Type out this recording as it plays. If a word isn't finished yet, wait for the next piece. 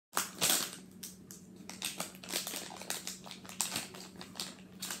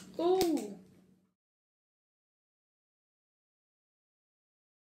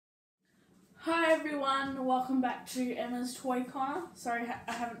everyone, welcome back to Emma's Toy Corner. Sorry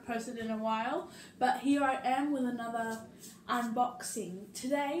I haven't posted in a while, but here I am with another unboxing.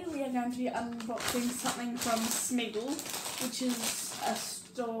 Today we are going to be unboxing something from Smiggle, which is a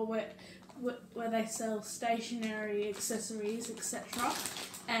store where they sell stationery, accessories, etc.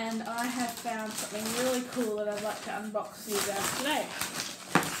 And I have found something really cool that I'd like to unbox for you guys today,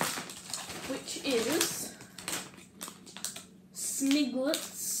 which is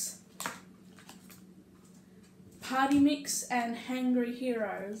Smigglets Party Mix and Hangry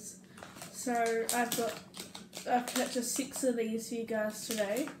Heroes. So I've purchased 6 of these for you guys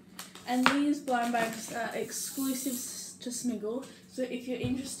today, and these blind bags are exclusive to Smiggle. So if you're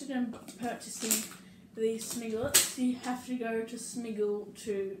interested in purchasing these Smigglets, you have to go to Smiggle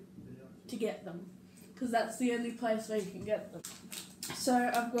to get them, because that's the only place where you can get them. So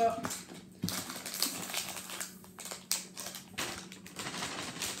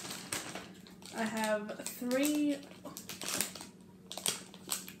I have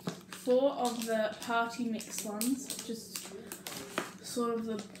 4 of the Party Mix ones, just sort of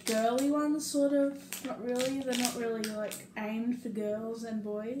the girly ones, sort of. Not really, they're not really like aimed for girls and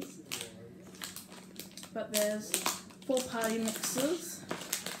boys. But there's 4 Party Mixes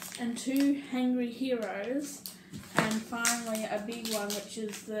and 2 Hangry Heroes, and finally a big one, which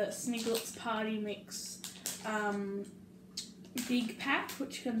is the Smigglets Party Mix big pack,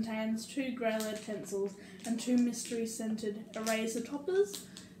 which contains 2 grey lead pencils and 2 mystery scented eraser toppers.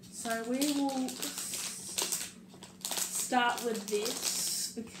 So we will start with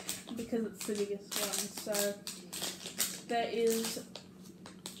this because it's the biggest one. So there is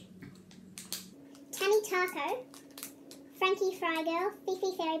Tammy Taco, Frankie Fry Girl,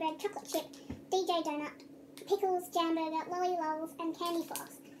 Fifi Fairy Bird, Chocolate Chip, DJ Donut, Pickles, Jam Burger, Lolly Lolls and Candy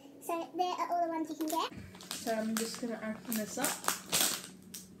Floss. So there are all the ones you can get. So I'm just going to open this up.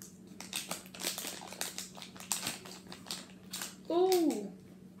 Ooh!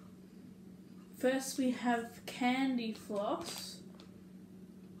 First we have Candy Floss,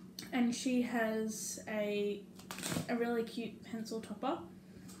 and she has a really cute pencil topper,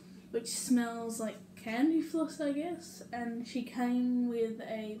 which smells like candy floss, I guess, and she came with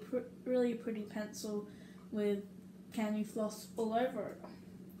a really pretty pencil with candy floss all over it.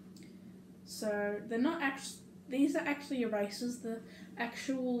 So they're not these are actually erasers. The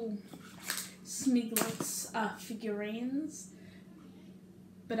actual Smigglets are figurines,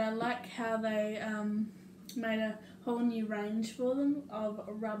 but I like how they made a whole new range for them of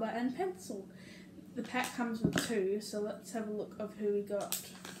rubber and pencil. The pack comes with 2, so let's have a look of who we got.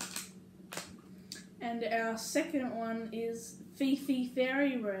 And our second one is Fifi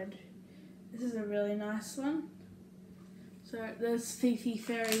Fairy Bird. This is a really nice one. So there's Fifi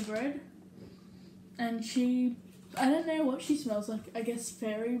Fairy Bird, and I don't know what she smells like, I guess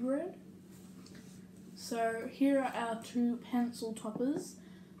fairy bread. So here are our 2 pencil toppers.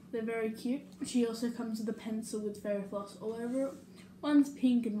 They're very cute. She also comes with a pencil with fairy floss all over it. One's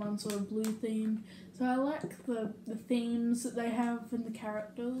pink and one's sort of blue themed. So I like the themes that they have in the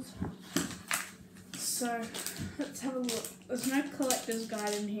characters. So let's have a look. There's no collector's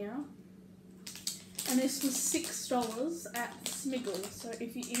guide in here. And this was $6 at Smiggle. So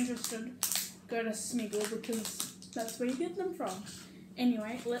if you're interested, go to Smiggle because that's where you get them from.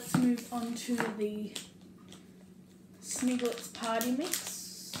 Anyway, let's move on to the Smigglets Party Mix.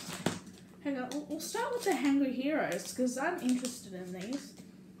 Hang on, we'll start with the Hangry Heroes because I'm interested in these.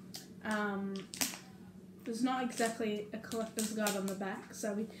 There's not exactly a collector's guide on the back,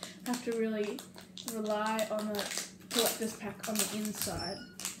 so we have to really rely on a collector's pack on the inside.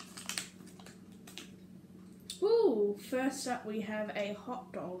 Ooh, first up we have a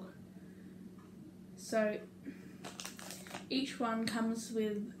hot dog. So each one comes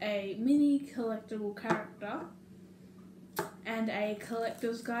with a mini collectible character and a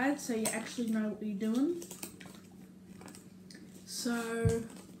collector's guide, so you actually know what you're doing. So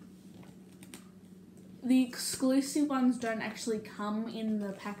the exclusive ones don't actually come in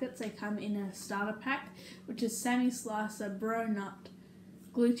the packets, they come in a starter pack, which is Sammy Slicer, Bro Nut,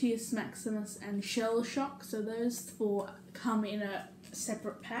 Gluteus Maximus and Shell Shock. So those 4 come in a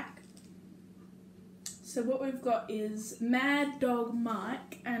separate pack. So what we've got is Mad Dog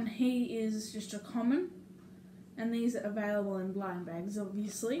Mike, and he is just a common, and these are available in blind bags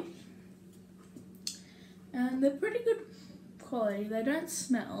obviously. And they're pretty good quality, they don't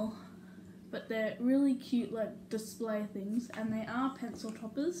smell, but they're really cute like display things, and they are pencil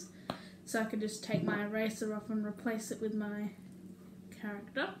toppers, so I could just take my eraser off and replace it with my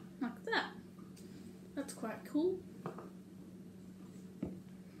character like that. That's quite cool.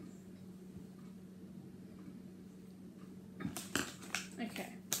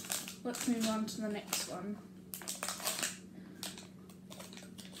 let's let's move on to the next one.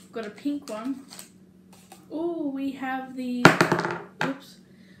 Got a pink one. Oh, we have the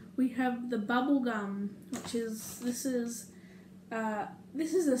bubble gum, which is this is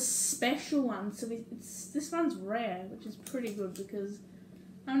a special one. So this one's rare, which is pretty good because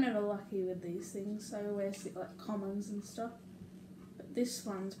I'm never lucky with these things. So I always get like commons and stuff. But this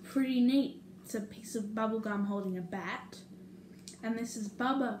one's pretty neat. It's a piece of bubble gum holding a bat, and this is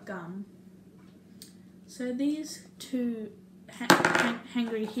bubba gum. So these two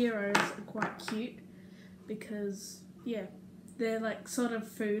hangry heroes are quite cute because, yeah, they're like sort of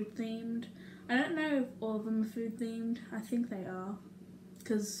food themed. I don't know if all of them are food themed. I think they are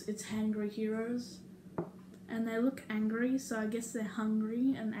because it's hangry heroes and they look angry, so I guess they're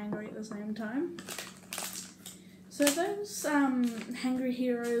hungry and angry at the same time. So those hangry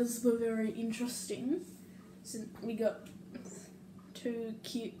heroes were very interesting. So we got two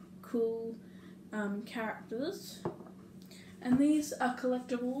cute, cool characters. And these are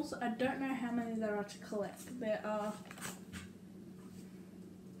collectibles. I don't know how many there are to collect. There are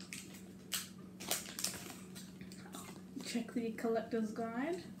check the collector's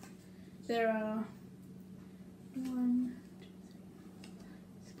guide. There are 1, 2,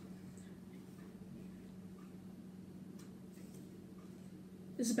 3.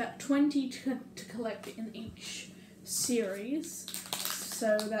 There's about 20 to collect in each series.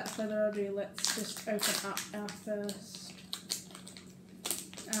 So without further ado, let's just open up our first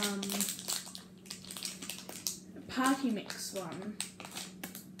party mix one.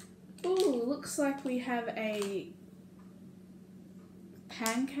 Ooh, looks like we have a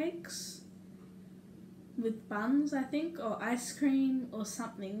pancakes with buns, I think, or ice cream or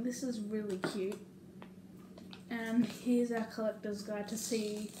something. This is really cute. And here's our collector's guide to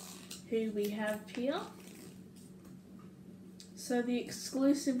see who we have here. So the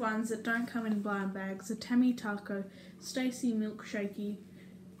exclusive ones that don't come in blind bags are Tammy Taco, Stacy Milkshakey,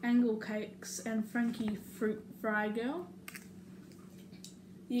 Angle Cakes, and Frankie Fruit Fry Girl.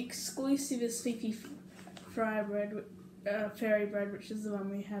 The exclusive is Fifi Fry Bread, Fairy Bread, which is the one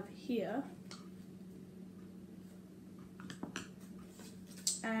we have here.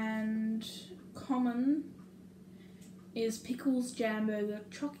 And common is Pickles Jam Burger,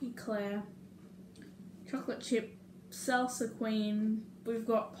 Chocky Claire, Chocolate Chip, Salsa Queen. We've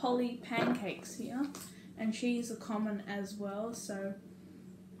got Polly Pancakes here, and she's a common as well, so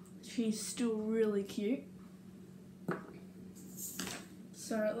she's still really cute.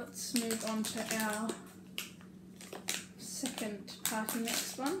 So let's move on to our second party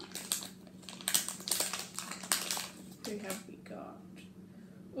next one. Who have we got?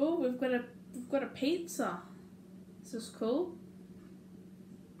 Oh, we've got a pizza. This is cool.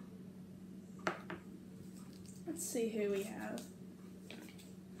 Let's see who we have.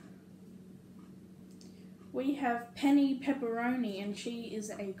 We have Penny Pepperoni, and she is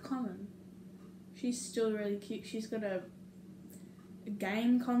a common. She's still really cute. She's got a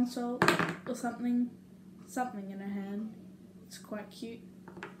game console or something in her hand. It's quite cute.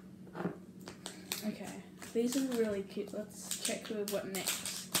 Okay, these are really cute. Let's check who we've got next.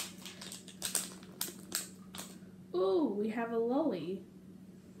 Ooh, we have a lolly.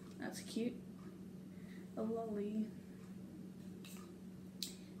 That's cute. A lolly.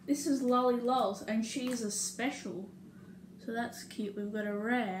 This is Lolly Lols, and she's a special, so that's cute. We've got a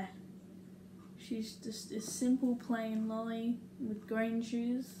rare. She's just a simple plain lolly with green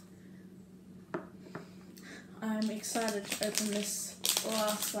shoes. I'm excited to open this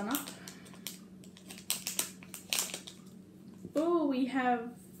last one up. Oh, we have,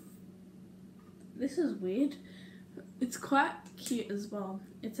 this is weird. It's quite cute as well.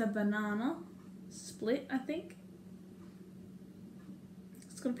 It's a banana split, I think.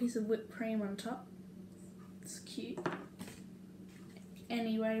 It's got a piece of whipped cream on top. It's cute.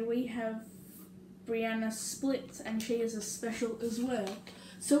 Anyway, we have Brianna Splits, and she is a special as well.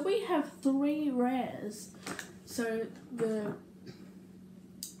 So we have 3 rares. So the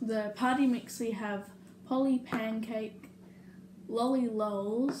party mix, we have Polly Pancake, Lolly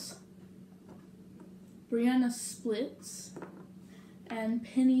Lols, Brianna Splits, and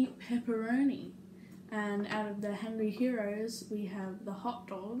Penny Pepperoni. And out of the Hungry Heroes, we have the hot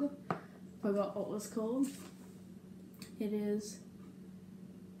dog. Forgot what it was called. It is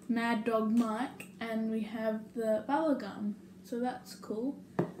Mad Dog Mike, and we have the bubblegum. So that's cool.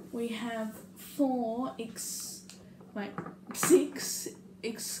 We have 6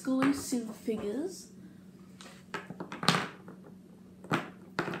 exclusive figures.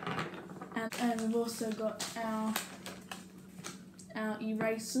 And we've also got our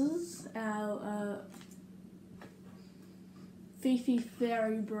erasers, our Fifi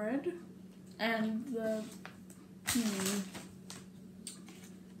Fairy Bread, and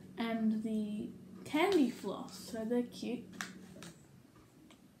the candy floss, so they're cute.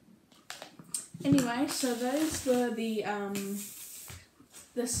 Anyway, so those were the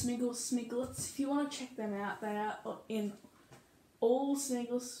Smigglets. If you want to check them out, they are in all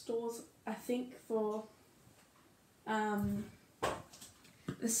Smiggle stores. I think for the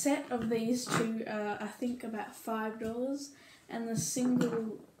set of these two are I think about $5, and the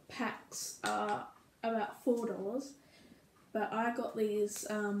single packs are about $4. But I got these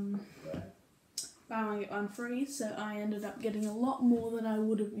buy one get one free, so I ended up getting a lot more than I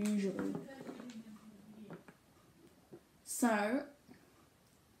would have usually. So,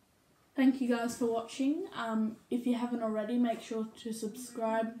 thank you guys for watching. If you haven't already, make sure to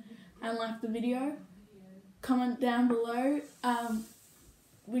subscribe and like the video. Comment down below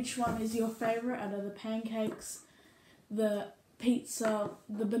which one is your favourite out of the pancakes, the pizza,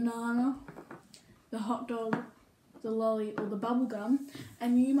 the banana, the hot dog, the lolly or the bubblegum,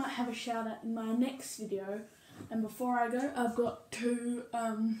 and you might have a shout out in my next video. And before I go, I've got two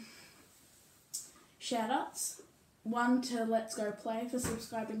shout outs. One to Let's Go Play for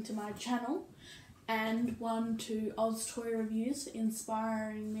subscribing to my channel, and one to Oz Toy Reviews for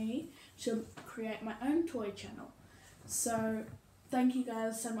inspiring me to create my own toy channel. So thank you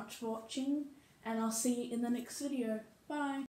guys so much for watching, and I'll see you in the next video. Bye!